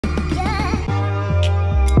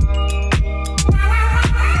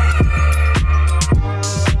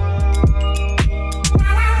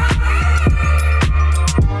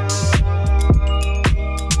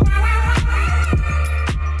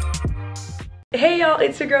Hey y'all,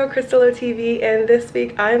 it's your girl CrystalOTv, and this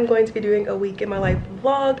week I'm going to be doing a week in my life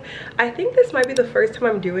vlog. I think this might be the first time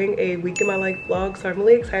I'm doing a week in my life vlog, so I'm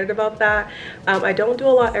really excited about that. I don't do a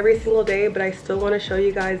lot every single day, but I still want to show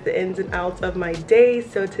you guys the ins and outs of my day.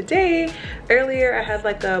 So today, earlier I had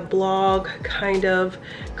like a blog kind of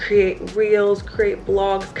create reels, create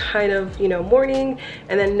vlogs kind of, you know, morning,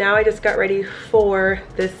 and then now I just got ready for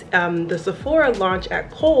this the Sephora launch at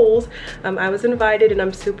Khols. I was invited and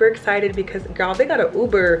I'm super excited because y'all, they got an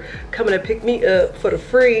Uber coming to pick me up for the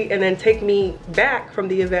free and then take me back from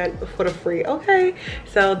the event for the free. Okay,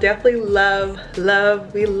 so definitely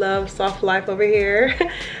we love soft life over here.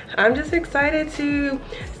 I'm just excited to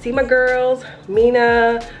see my girls,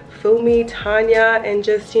 Mina, Fumi, Tanya, and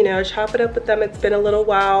just, you know, chop it up with them. It's been a little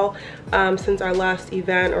while since our last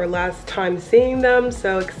event or last time seeing them,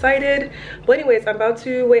 so excited. But anyways, I'm about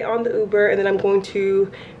to wait on the Uber and then I'm going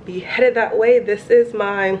to be headed that way. This is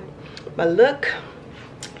my look.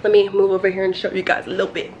 Let me move over here and show you guys a little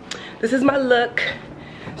bit. This is my look.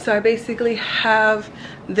 So I basically have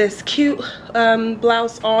this cute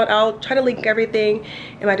blouse on. I'll try to link everything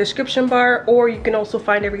in my description bar, or you can also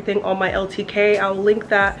find everything on my LTK. I'll link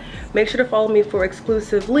that. Make sure to follow me for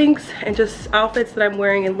exclusive links and just outfits that I'm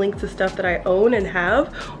wearing and links to stuff that I own and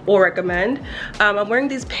have or recommend. I'm wearing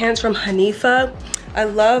these pants from Hanifa. I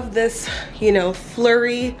love this, you know,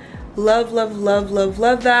 flurry. Love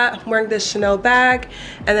that. I'm wearing this Chanel bag,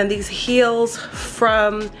 and then these heels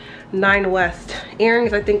from 9 West.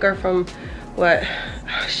 Earrings I think are from what,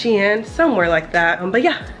 Shein, somewhere like that. But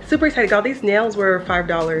yeah, super excited. All these nails were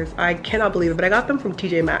 $5. I cannot believe it, but I got them from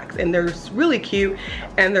TJ Maxx and they're really cute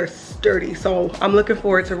and they're sturdy, so I'm looking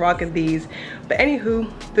forward to rocking these. But anywho,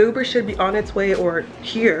 the Uber should be on its way or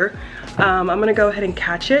here. I'm gonna go ahead and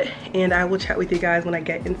catch it and I will chat with you guys when I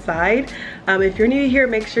get inside. If you're new here,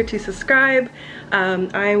 make sure to subscribe. I'm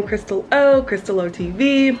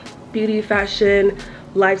CrystalOTv, beauty, fashion,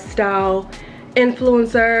 lifestyle,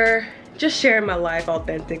 influencer, just sharing my life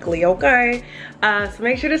authentically, okay? So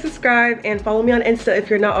make sure to subscribe and follow me on Insta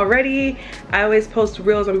if you're not already. I always post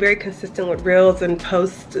reels. I'm very consistent with reels and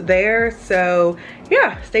posts there, so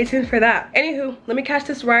yeah, stay tuned for that. Anywho, let me catch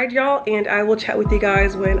this ride, y'all, and I will chat with you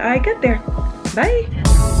guys when I get there. Bye.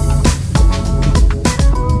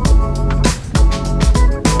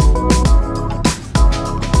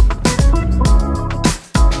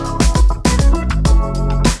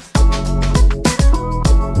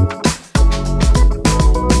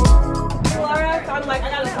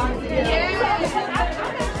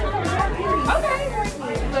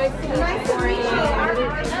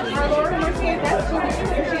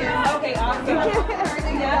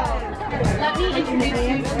 Let me introduce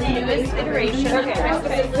you to the newest iteration. Now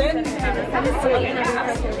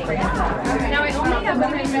I only have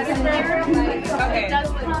one in there. Okay. It does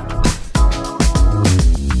look.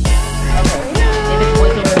 If it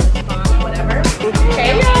was over whatever.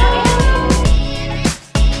 Okay.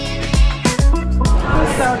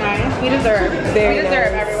 So nice. We deserve. We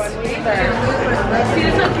deserve, everyone. We deserve. See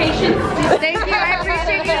this location. Thank you. I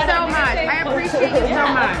appreciate you so much. I appreciate you so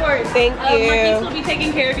much. Of course. Thank you. Marquise will be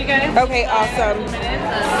taking care of you guys. Okay, awesome.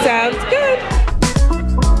 Sounds good.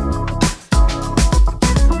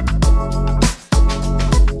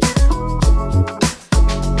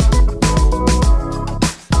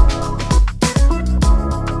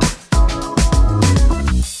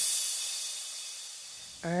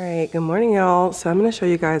 Good morning, y'all. So I'm going to show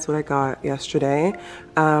you guys what I got yesterday.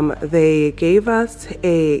 They gave us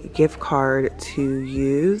a gift card to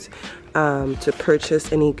use to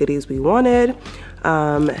purchase any goodies we wanted.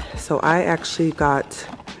 So I actually got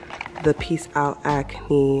the Peace Out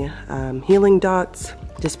Acne healing dots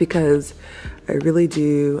just because I really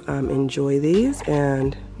do enjoy these,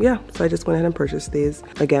 and yeah, so I just went ahead and purchased these.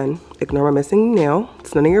 Again, ignore my missing nail.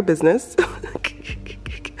 It's none of your business.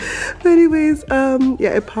 But anyways, yeah,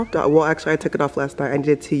 it popped out. Well, actually, I took it off last night. I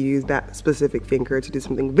needed to use that specific finger to do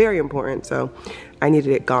something very important, so I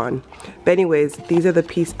needed it gone. But anyways, these are the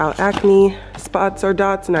Peace Out Acne spots or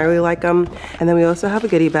dots, and I really like them. And then we also have a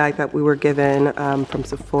goodie bag that we were given from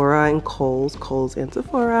Sephora and Khols and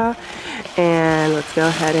Sephora. And let's go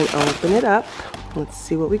ahead and open it up. Let's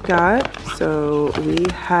see what we got. So we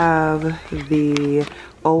have the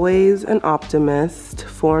Always an Optimist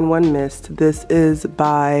 4-in-1 Mist. This is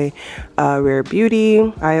by Rare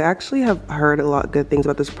Beauty. I actually have heard a lot of good things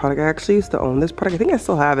about this product. I actually used to own this product. I think I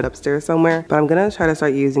still have it upstairs somewhere, but I'm gonna try to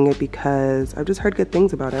start using it because I've just heard good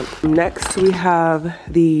things about it. Next, we have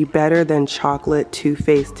the Better Than Chocolate Too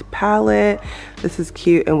Faced palette. This is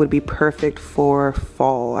cute and would be perfect for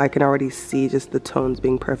fall. I can already see just the tones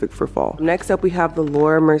being perfect for fall. Next up, we have the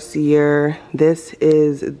Laura Mercier. This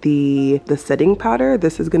is the setting powder.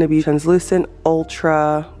 This is gonna be translucent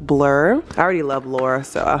ultra blur. I already love Laura,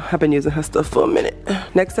 so I've been using her stuff for a minute.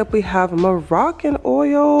 Next up, we have Moroccan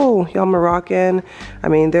oil. Y'all, Moroccan, I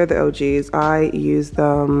mean, they're the OGs. I use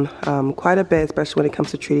them quite a bit, especially when it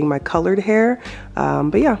comes to treating my colored hair.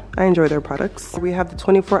 But yeah, I enjoy their products. We have the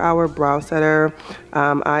 24-hour brow setter.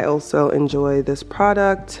 I also enjoy this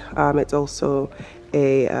product. It's also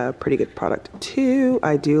a pretty good product too.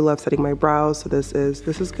 I do love setting my brows, so this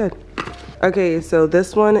is good. Okay, so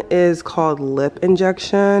this one is called Lip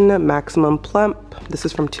Injection Maximum Plump. This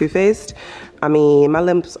is from Too Faced. I mean, my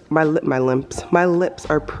lips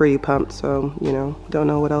are pretty pumped, so you know, don't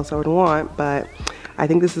know what else I would want, but I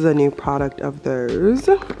think this is a new product of theirs.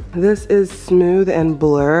 This is Smooth and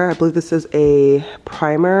Blur. I believe this is a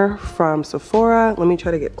primer from Sephora. Let me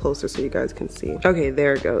try to get closer so you guys can see. Okay,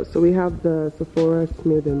 there it goes. So we have the Sephora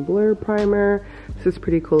Smooth and Blur primer. This is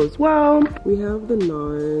pretty cool as well. We have the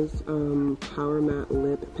NARS Power Matte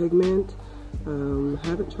Lip Pigment.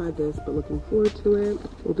 Haven't tried this, but looking forward to it.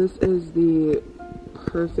 Well, this is the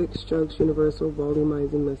Perfect Strokes Universal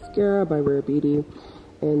Volumizing Mascara by Rare Beauty.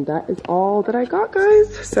 And that is all that I got,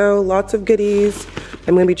 guys. So lots of goodies.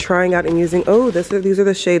 I'm gonna be trying out and using, oh, these are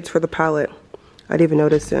the shades for the palette. I didn't even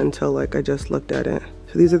notice it until like I just looked at it.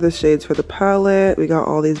 So these are the shades for the palette. We got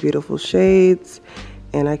all these beautiful shades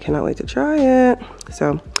and I cannot wait to try it.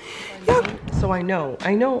 So yeah. So I know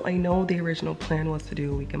the original plan was to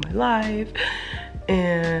do a week in my life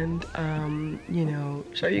and you know,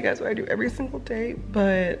 show you guys what I do every single day,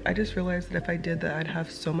 but I just realized that if I did that, I'd have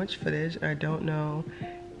so much footage. I don't know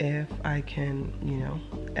if I can, you know,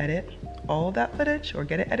 edit all of that footage or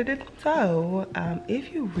get it edited. So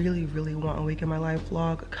if you really want a week in my life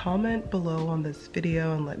vlog, comment below on this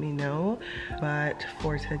video and let me know. But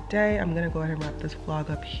for today, I'm gonna go ahead and wrap this vlog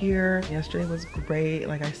up here. Yesterday was great.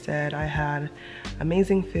 Like I said, I had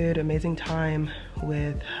amazing food, amazing time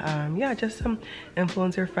with yeah, just some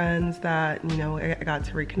influencer friends that, you know, I got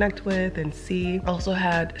to reconnect with and see. Also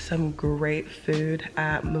had some great food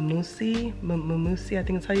at Mamusi, I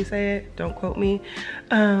think that's how you say it, don't quote me.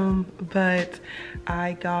 But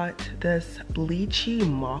I got this lychee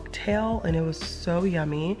mocktail and it was so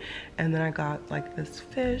yummy. And then I got like this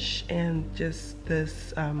fish and just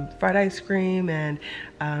this fried ice cream and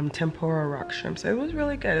tempura rock shrimp. So it was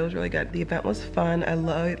really good. It was really good. The event was fun. I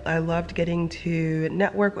loved getting to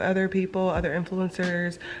network with other people, other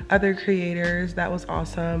influencers, other creators. That was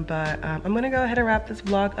awesome. But I'm gonna go ahead and wrap this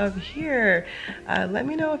vlog up here. Let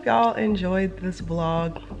me know if y'all enjoyed this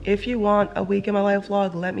vlog. If you want a week in my life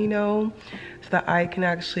vlog, let me know so that I can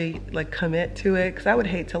actually like commit to it, because I would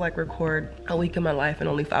hate to like record a week in my life and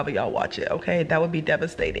only 5 of y'all watch it. Okay, that would be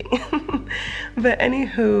devastating. But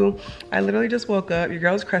anywho, I literally just woke up. Your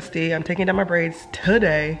girl's crusty. I'm taking down my braids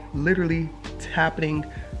today. Literally, it's happening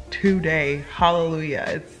today.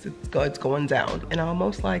 Hallelujah, it's going down. And I'll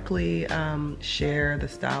most likely share the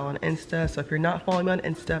style on Insta. So if you're not following me on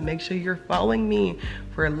Insta, make sure you're following me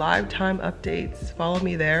for live time updates. Follow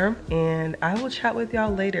me there and I will chat with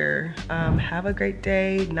y'all later. Have a great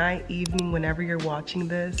day, night, evening, whenever you're watching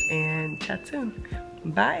this, and chat soon.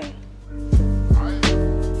 Bye.